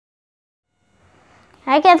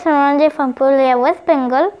I am Ranajay from Purulia, West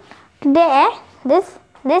Bengal. Today, this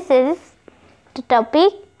is the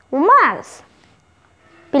topic Mars.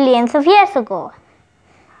 Billions of years ago.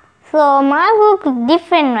 So Mars looks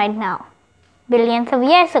different right now. Billions of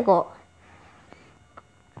years ago.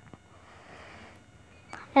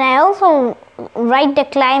 And I also write the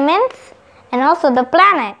climates and also the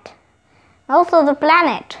planet.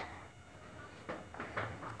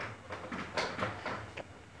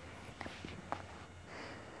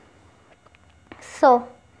 So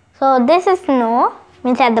this is snow,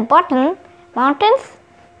 means at the bottom, mountains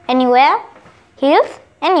anywhere, hills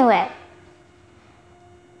anywhere.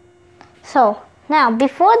 So now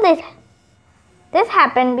before this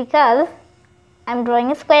happened, because I'm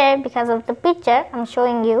drawing a square because of the picture I'm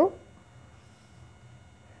showing you.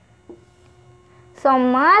 So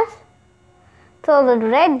Mars, so the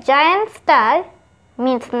red giant star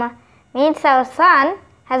means our sun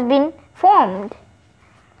has been formed.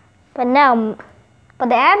 But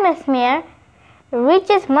the atmosphere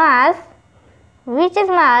reaches Mars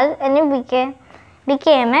and it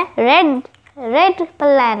became a red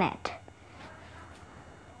planet.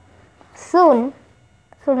 Soon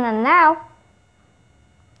now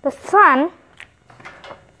the sun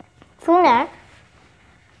sooner.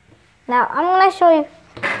 Now I'm gonna show you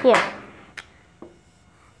here.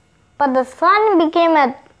 But the sun became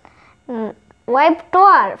a white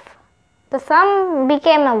dwarf. The sun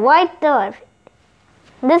became a white dwarf.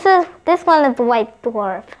 This one is the white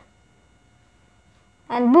dwarf.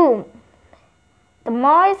 And boom, the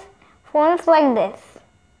Mars forms like this.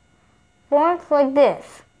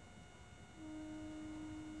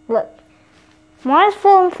 Look, Mars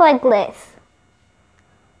forms like this.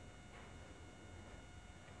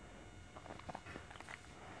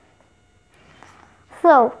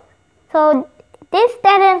 So this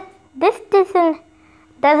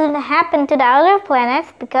doesn't happen to the other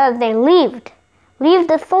planets because they leave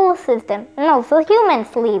the solar system, and also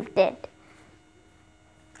humans leaved it.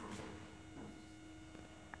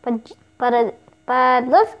 But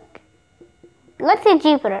let's say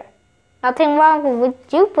Jupiter. Nothing wrong with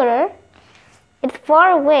Jupiter. It's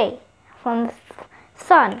far away from the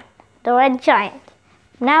sun, the red giant.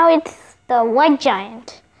 Now it's the white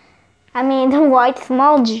giant. I mean the white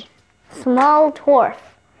small dwarf.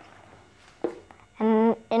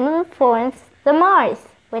 And it influenced the Mars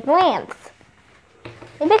with lands.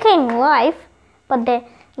 It became life, but the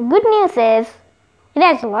good news is it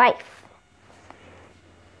has life.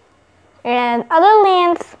 And other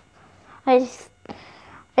lands are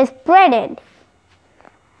spreaded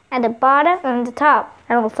at the bottom and the top,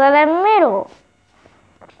 and also in the middle.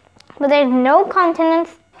 But there's no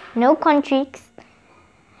continents, no countries,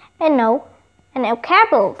 and no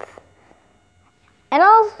capitals.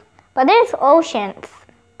 But there's oceans.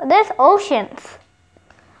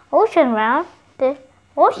 Oceans around.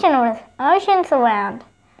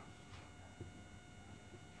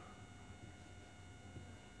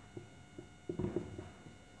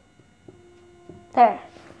 There,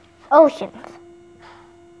 oceans.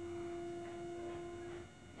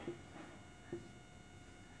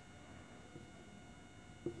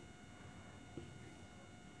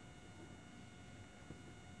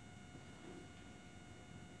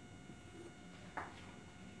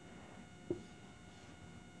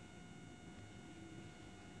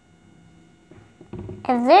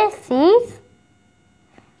 Is there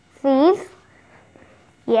seas?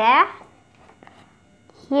 Yeah.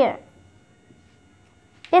 Here.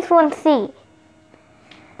 This one sea.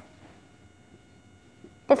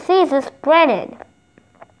 The seas is spreaded.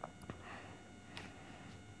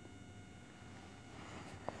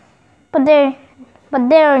 But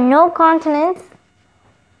there are no continents,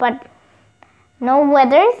 but no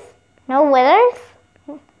weathers.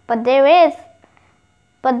 But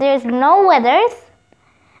there's no weathers,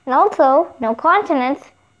 and also no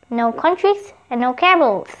continents, no countries, and no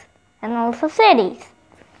capitals, and also cities.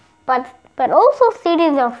 But also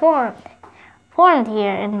cities are formed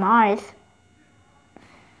here in Mars.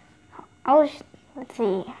 Let's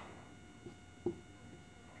see.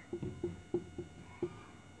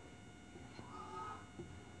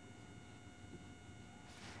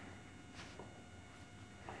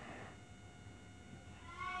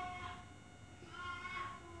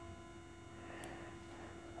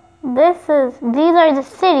 These are the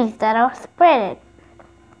cities that are spreaded.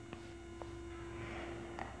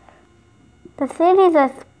 The cities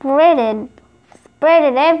are spreaded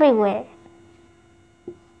everywhere.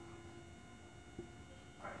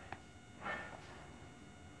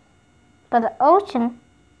 But the ocean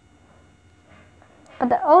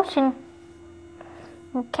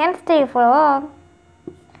can't stay for long.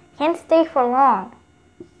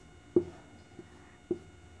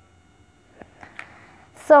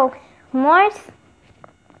 So Mars.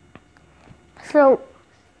 So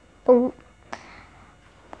the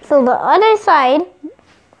other side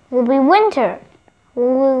will be winter.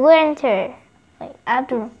 Wait,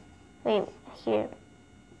 after. Wait here.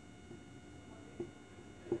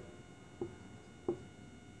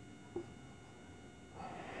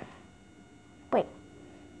 Wait.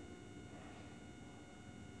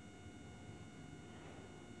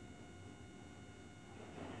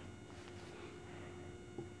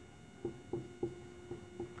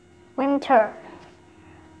 Winter.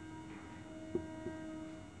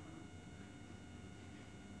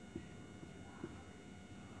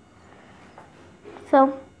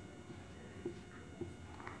 So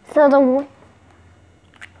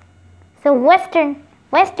western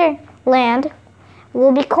land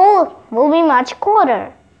will be much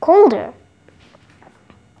colder.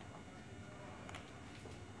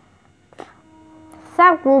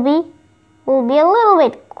 South will be a little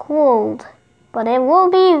bit cold, but it will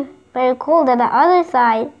be very cold at the other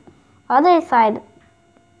side.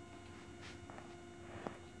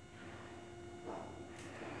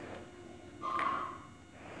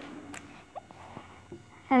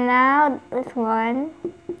 And now this one.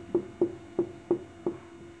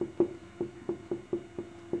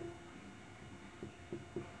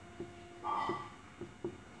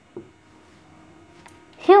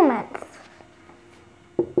 Humans.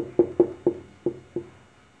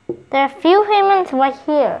 There are few humans right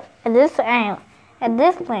here at this land.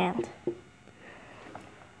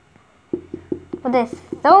 But there's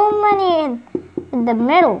so many in the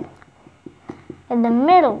middle.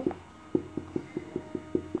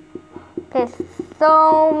 There's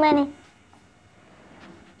so many.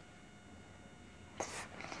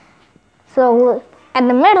 So at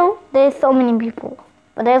the middle, there's so many people,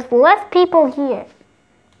 but there's less people here.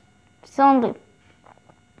 It's only.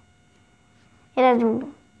 It has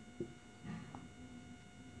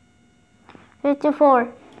 54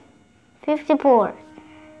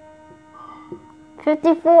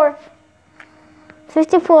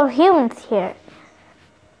 humans here.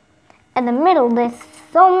 In the middle, there's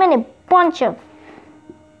so many bunch of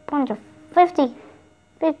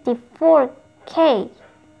 54K.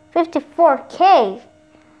 54K.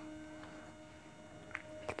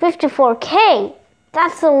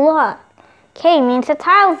 That's a lot. K means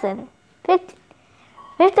 1,000.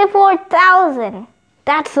 54,000.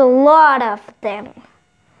 That's a lot of them.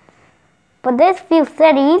 But there's few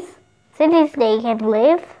cities they can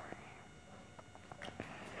live.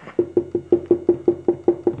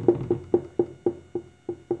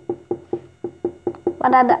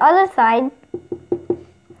 But on the other side,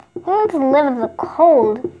 humans live in the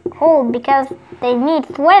cold because they need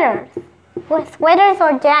sweaters or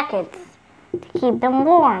jackets to keep them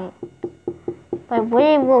warm. But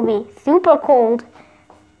we will be super cold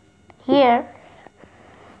here.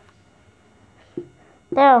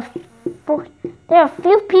 There are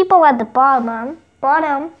few people at the bottom,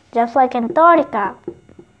 just like Antarctica.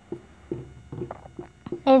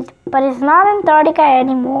 But it's not Antarctica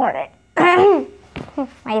anymore.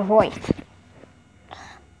 My voice.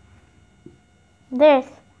 There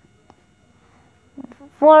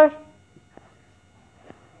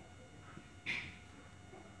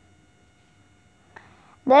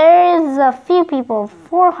is a few people,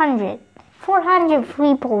 400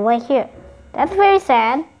 people right here. That's very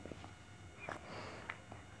sad.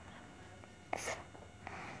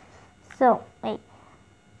 So, wait.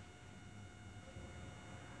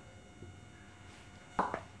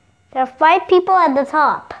 There are 5 people at the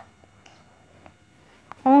top.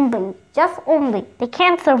 Just only. They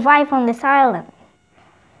can't survive on this island.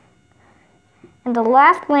 And the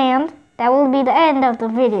last land, that will be the end of the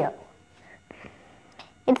video.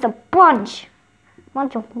 It's a bunch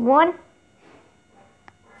of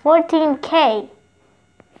 14K.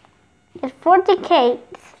 It's 40K. It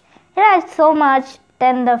has so much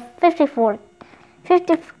than the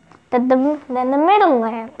than the middle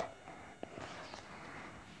land.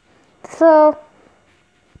 So,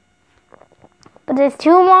 but there's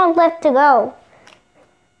 2 more left to go.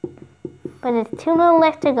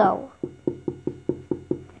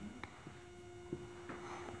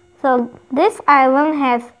 So this island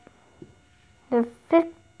has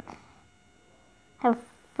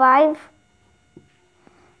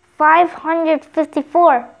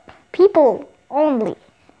 554 people only.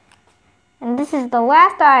 And this is the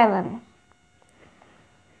last island.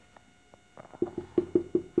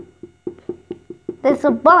 There's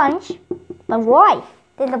a bunch, but why?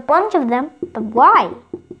 There's a bunch of them, but why?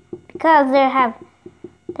 Because they're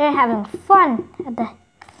having fun at the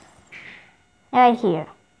right here.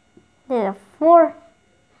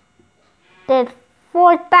 There's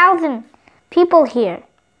 4,000 people here.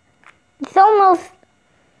 It's almost,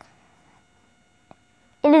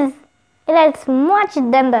 it has much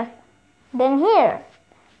than here.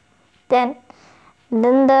 Then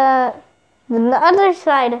the other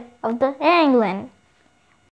side of the England.